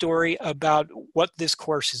tells the story about what this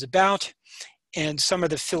course is about and some of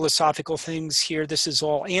the philosophical things here. This is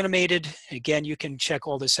all animated. Again, you can check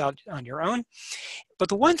all this out on your own. But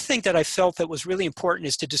the one thing that I felt that was really important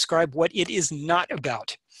is to describe what it is not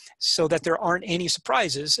about, so that there aren't any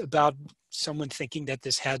surprises about someone thinking that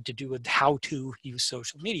this had to do with how to use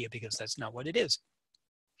social media, because that's not what it is.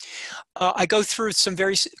 I go through some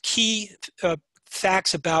very key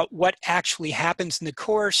facts about what actually happens in the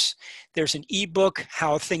course. There's an ebook,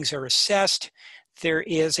 how things are assessed. There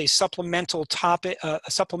is a supplemental topic, a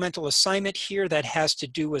supplemental assignment here that has to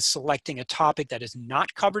do with selecting a topic that is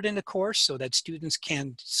not covered in the course, so that students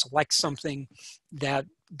can select something that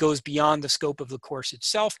goes beyond the scope of the course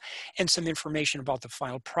itself, and some information about the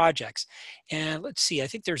final projects. And let's see, I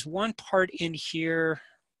think there's one part in here,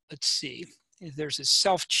 let's see, there's a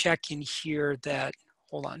self-check in here that,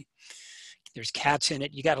 hold on, there's cats in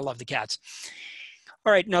it. You got to love the cats.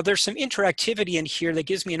 All right, now there's some interactivity in here that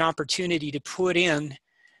gives me an opportunity to put in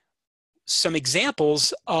some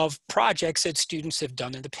examples of projects that students have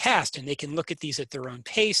done in the past, and they can look at these at their own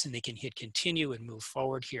pace, and they can hit continue and move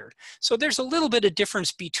forward here. So there's a little bit of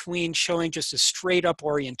difference between showing just a straight up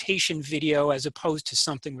orientation video as opposed to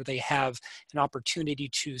something where they have an opportunity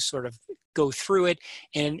to sort of go through it.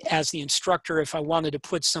 And as the instructor, if I wanted to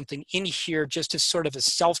put something in here just as sort of a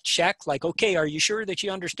self-check, like, okay, are you sure that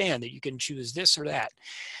you understand that you can choose this or that?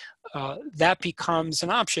 That becomes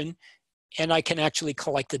an option, and I can actually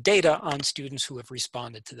collect the data on students who have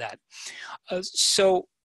responded to that. So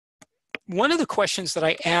one of the questions that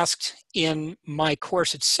I asked in my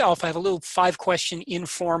course itself, I have a little 5-question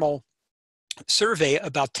informal survey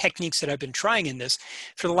about techniques that I've been trying in this.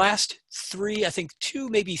 For the last 3, I think 2,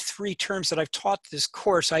 maybe 3 terms that I've taught this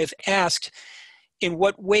course, I have asked in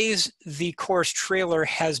what ways the course trailer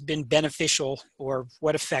has been beneficial, or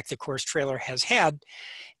what effect the course trailer has had.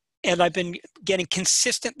 And I've been getting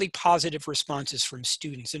consistently positive responses from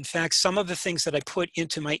students. In fact, some of the things that I put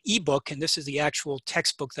into my ebook, and this is the actual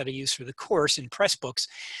textbook that I use for the course in Pressbooks,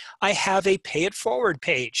 I have a pay it forward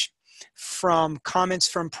page from comments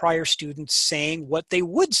from prior students saying what they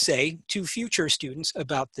would say to future students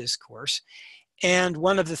about this course. And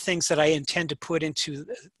one of the things that I intend to put into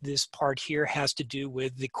this part here has to do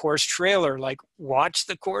with the course trailer. Like, watch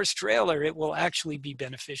the course trailer. It will actually be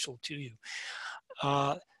beneficial to you.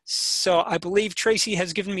 So I believe Tracy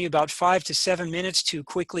has given me about 5 to 7 minutes to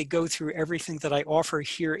quickly go through everything that I offer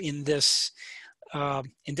here in this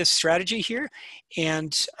strategy here.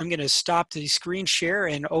 And I'm going to stop the screen share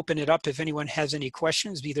and open it up if anyone has any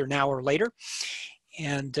questions, either now or later.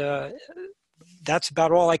 And that's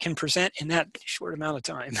about all I can present in that short amount of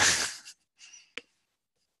time.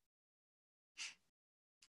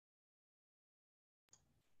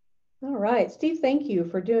 All right, Steve, thank you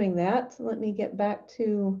for doing that. Let me get back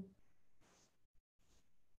to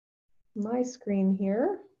my screen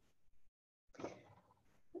here.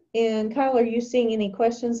 And Kyle, are you seeing any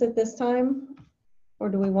questions at this time? Or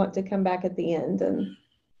do we want to come back at the end? And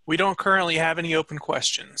we don't currently have any open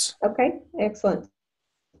questions. Okay, excellent.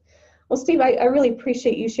 Well, Steve, I really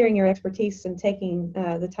appreciate you sharing your expertise and taking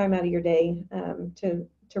the time out of your day to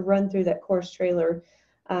run through that course trailer.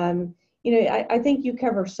 You know, I think you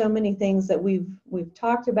cover so many things that we've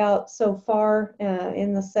talked about so far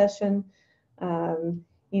in the session. You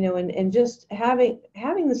know, and just having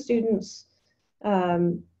the students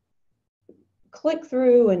click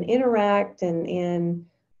through and interact and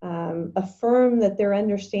affirm that they're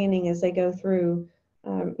understanding as they go through,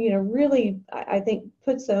 you know, really, I think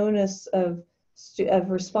puts the onus of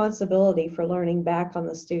responsibility for learning back on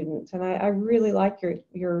the student. And I really like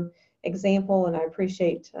your example, and I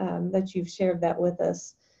appreciate that you've shared that with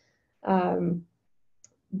us.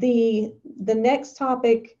 The next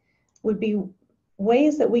topic would be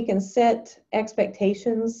ways that we can set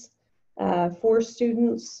expectations for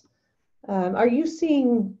students. Are you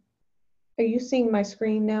seeing my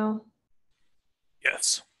screen now?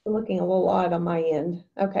 Yes. Looking a little odd on my end.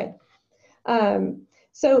 Okay.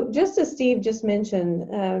 So just as Steve just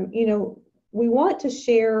mentioned, you know, we want to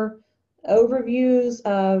share overviews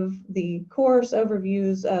of the course,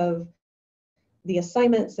 overviews of the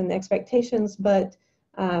assignments and expectations, but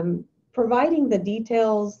providing the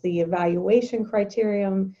details, the evaluation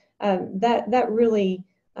criterion, that really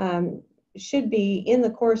should be in the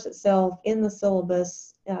course itself, in the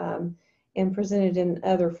syllabus, and presented in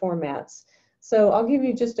other formats. So I'll give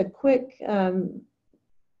you just a quick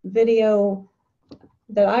video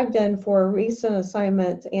that I've done for a recent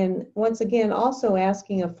assignment, and once again, also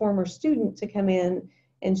asking a former student to come in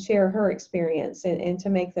and share her experience and to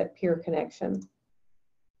make that peer connection.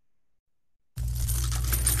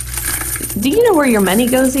 Do you know where your money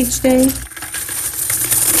goes each day?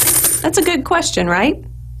 That's a good question, right?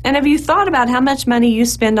 And have you thought about how much money you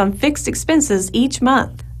spend on fixed expenses each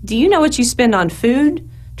month? Do you know what you spend on food,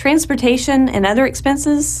 transportation, and other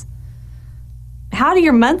expenses? How do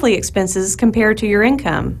your monthly expenses compare to your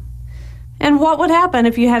income? And what would happen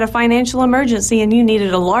if you had a financial emergency and you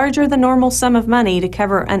needed a larger than normal sum of money to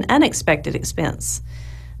cover an unexpected expense?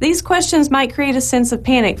 These questions might create a sense of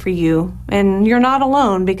panic for you, and you're not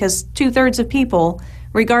alone because 2/3 of people,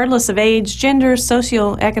 regardless of age, gender,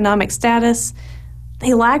 socioeconomic status,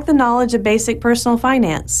 they lack the knowledge of basic personal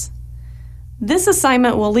finance. This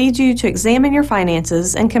assignment will lead you to examine your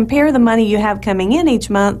finances and compare the money you have coming in each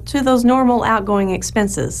month to those normal outgoing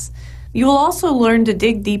expenses. You will also learn to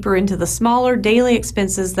dig deeper into the smaller daily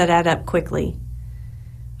expenses that add up quickly.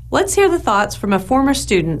 Let's hear the thoughts from a former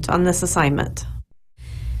student on this assignment.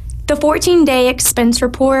 The 14-day expense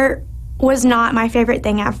report was not my favorite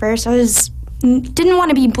thing at first. Didn't want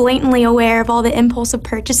to be blatantly aware of all the impulsive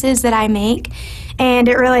purchases that I make, and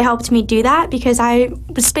it really helped me do that because I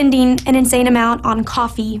was spending an insane amount on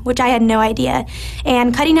coffee, which I had no idea,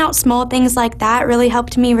 and cutting out small things like that really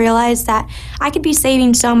helped me realize that I could be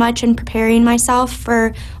saving so much and preparing myself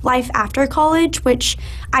for life after college, which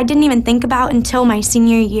I didn't even think about until my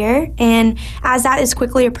senior year. And as that is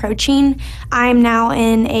quickly approaching, I'm now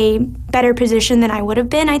in a better position than I would have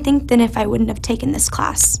been, I think, than if I wouldn't have taken this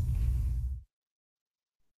class.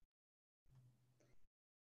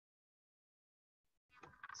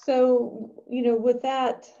 So, with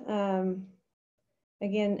that,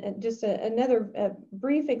 again, just another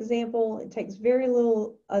brief example. It takes very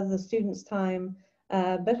little of the student's time,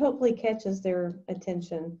 but hopefully catches their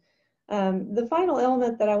attention. The final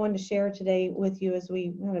element that I wanted to share today with you as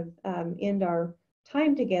we kind of end our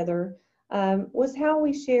time together was how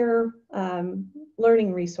we share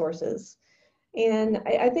learning resources. And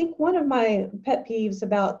I think one of my pet peeves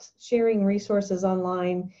about sharing resources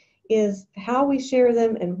online is how we share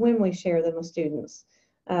them and when we share them with students.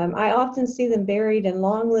 I often see them buried in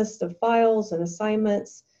long lists of files and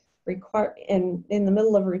assignments and in the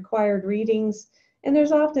middle of required readings, and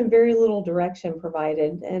there's often very little direction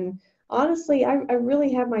provided. And honestly, I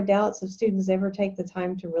really have my doubts if students ever take the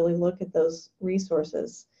time to really look at those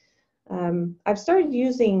resources. I've started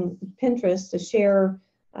using Pinterest to share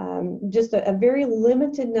just a very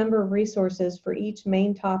limited number of resources for each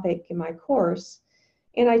main topic in my course.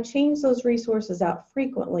 And I change those resources out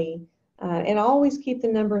frequently and always keep the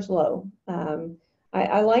numbers low.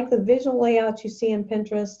 I like the visual layout you see in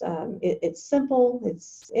Pinterest. It's simple,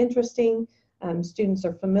 it's interesting, students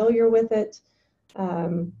are familiar with it.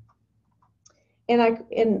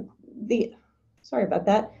 Sorry about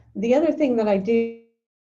that. The other thing that I do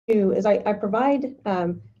is I provide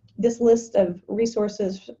this list of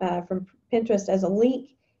resources from Pinterest as a link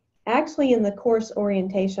actually in the course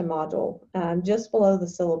orientation module, just below the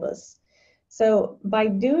syllabus. So by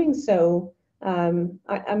doing so,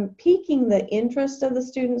 I'm piquing the interest of the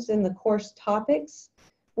students in the course topics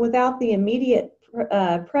without the immediate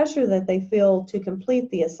pressure that they feel to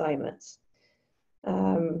complete the assignments.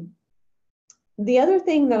 The other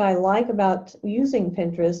thing that I like about using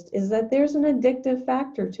Pinterest is that there's an addictive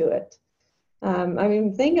factor to it. I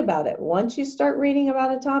mean, think about it. Once you start reading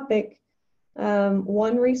about a topic,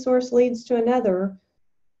 one resource leads to another,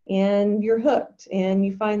 and you're hooked, and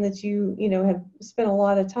you find that you have spent a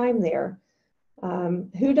lot of time there.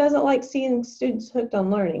 Who doesn't like seeing students hooked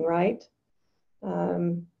on learning, right?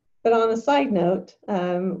 But on a side note,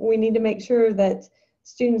 we need to make sure that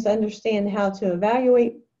students understand how to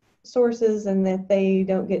evaluate sources and that they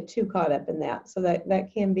don't get too caught up in that. So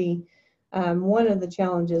that can be one of the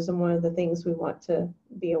challenges and one of the things we want to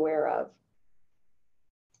be aware of.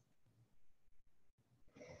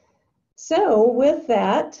 So with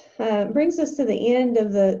that, brings us to the end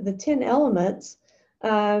of the 10 elements.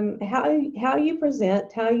 How you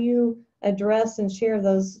present, how you address and share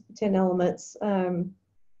those 10 elements can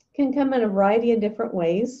come in a variety of different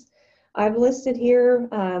ways. I've listed here,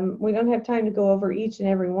 we don't have time to go over each and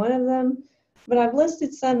every one of them, but I've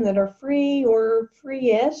listed some that are free or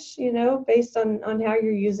free-ish, based on how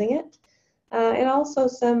you're using it, and also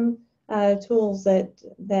some tools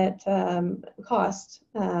that cost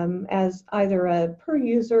as either a per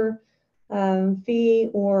user fee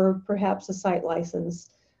or perhaps a site license.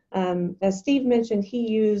 As Steve mentioned, he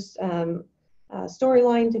used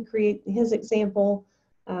Storyline to create his example.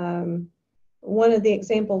 one of the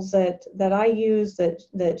examples that I use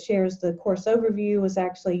that shares the course overview was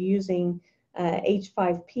actually using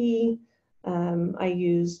H5P. I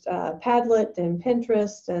used Padlet and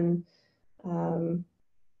Pinterest, and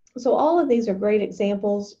so all of these are great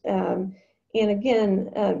examples. And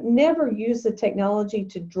again, never use the technology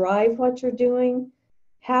to drive what you're doing.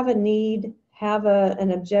 Have a need, have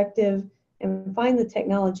an objective, and find the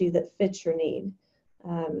technology that fits your need.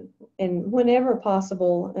 And whenever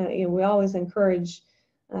possible, we always encourage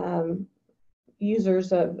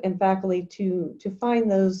users and faculty to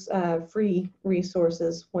find those free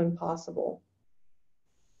resources when possible.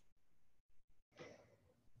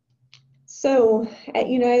 So,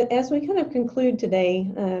 as we kind of conclude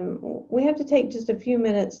today, we have to take just a few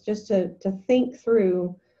minutes just to think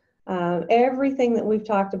through everything that we've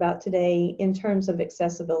talked about today in terms of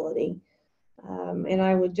accessibility. And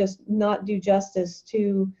I would just not do justice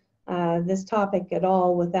to this topic at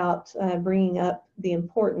all without bringing up the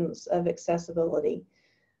importance of accessibility.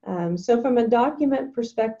 So from a document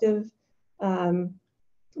perspective,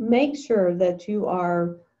 make sure that you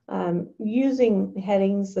are using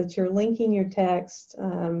headings, that you're linking your text,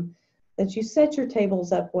 that you set your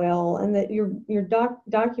tables up well, and that your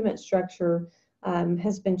document structure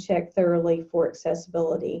has been checked thoroughly for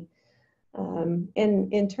accessibility. And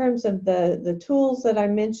in terms of the tools that I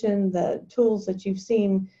mentioned, the tools that you've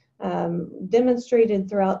seen demonstrated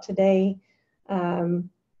throughout today,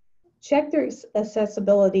 check their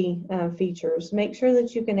accessibility features. Make sure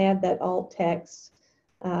that you can add that alt text,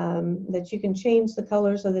 that you can change the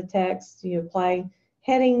colors of the text, you apply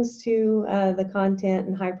headings to the content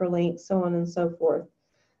and hyperlinks, so on and so forth.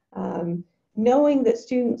 Knowing that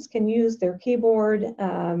students can use their keyboard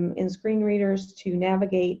and screen readers to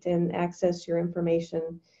navigate and access your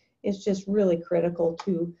information is just really critical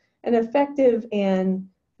to an effective and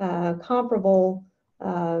comparable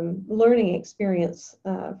learning experience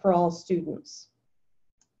for all students.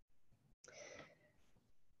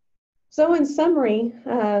 So in summary,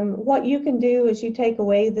 what you can do as you take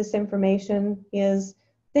away this information is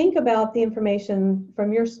think about the information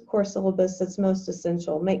from your course syllabus that's most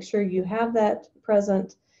essential. Make sure you have that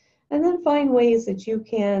present, and then find ways that you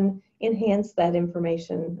can enhance that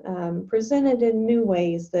information, present it in new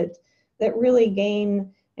ways that really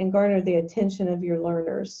gain and garner the attention of your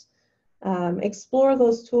learners. Explore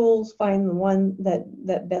those tools, find the one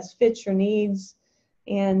that best fits your needs,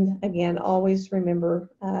 and again, always remember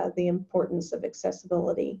the importance of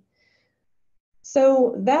accessibility.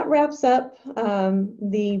 So that wraps up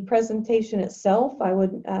the presentation itself. I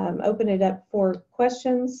would open it up for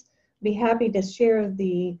questions. Be happy to share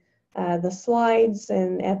the slides,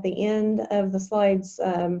 and at the end of the slides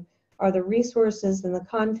are the resources and the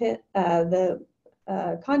content,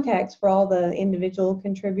 contacts for all the individual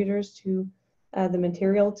contributors to the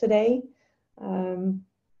material today.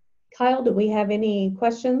 Kyle, do we have any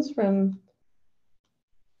questions from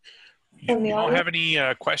the audience? We don't have any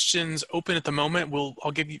questions open at the moment.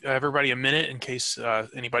 I'll give everybody a minute in case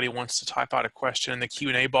anybody wants to type out a question in the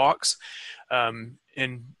Q&A box. And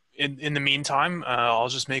in the meantime, I'll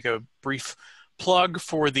just make a brief plug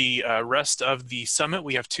for the rest of the summit.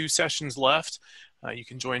 We have 2 sessions left. You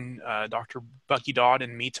can join Dr. Bucky Dodd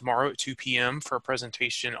and me tomorrow at 2 p.m. for a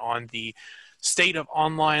presentation on the state of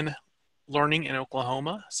online learning in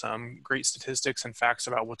Oklahoma, some great statistics and facts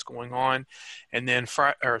about what's going on. And then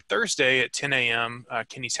Thursday at 10 a.m.,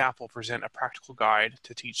 Kenny Tapp will present a practical guide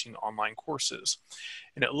to teaching online courses.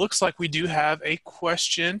 And it looks like we do have a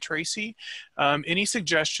question, Tracy. Any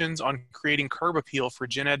suggestions on creating curb appeal for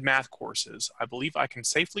gen ed math courses? I believe I can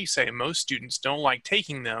safely say most students don't like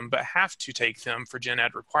taking them, but have to take them for gen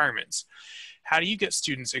ed requirements. How do you get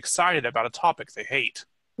students excited about a topic they hate?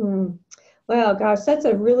 Well, gosh, that's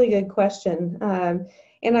a really good question.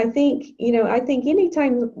 And I think,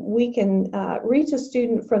 anytime we can reach a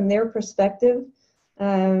student from their perspective,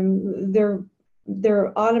 they're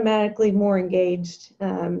automatically more engaged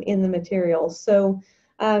in the materials. So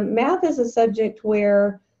math is a subject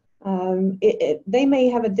where they may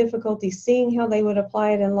have a difficulty seeing how they would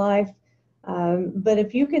apply it in life. But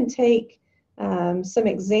if you can take some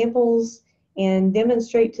examples and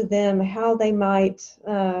demonstrate to them how they might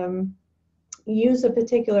use a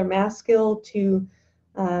particular math skill to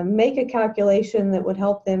make a calculation that would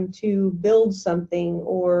help them to build something,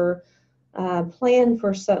 or plan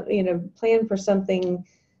for something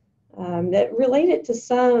that related to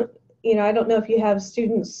some. I don't know if you have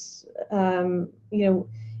students.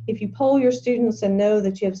 If you poll your students and know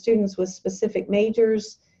that you have students with specific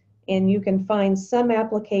majors, and you can find some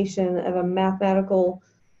application of a mathematical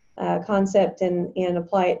concept and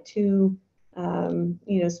apply it to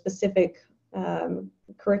specific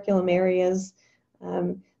curriculum areas.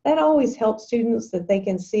 That always helps students, that they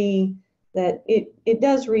can see that it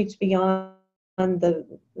does reach beyond the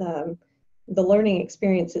learning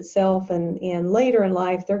experience itself, and later in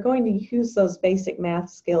life they're going to use those basic math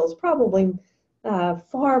skills probably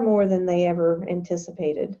far more than they ever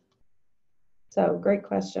anticipated. So great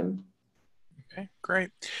question. Okay,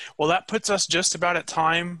 great. Well, that puts us just about at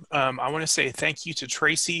time. I want to say thank you to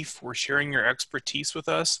Tracy for sharing your expertise with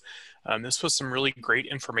us. This was some really great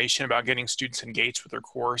information about getting students engaged with their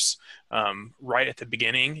course right at the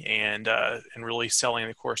beginning, and really selling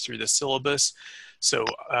the course through the syllabus. So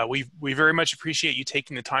we very much appreciate you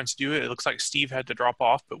taking the time to do it. It looks like Steve had to drop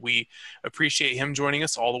off, but we appreciate him joining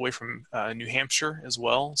us all the way from New Hampshire as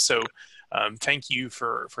well. So thank you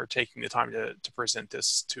for taking the time to present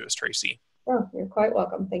this to us, Tracy. Oh, you're quite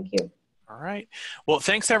welcome. Thank you. All right. Well,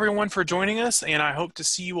 thanks everyone for joining us, and I hope to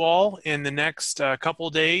see you all in the next couple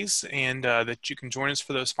of days, and that you can join us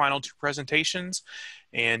for those final two presentations,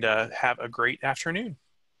 and have a great afternoon.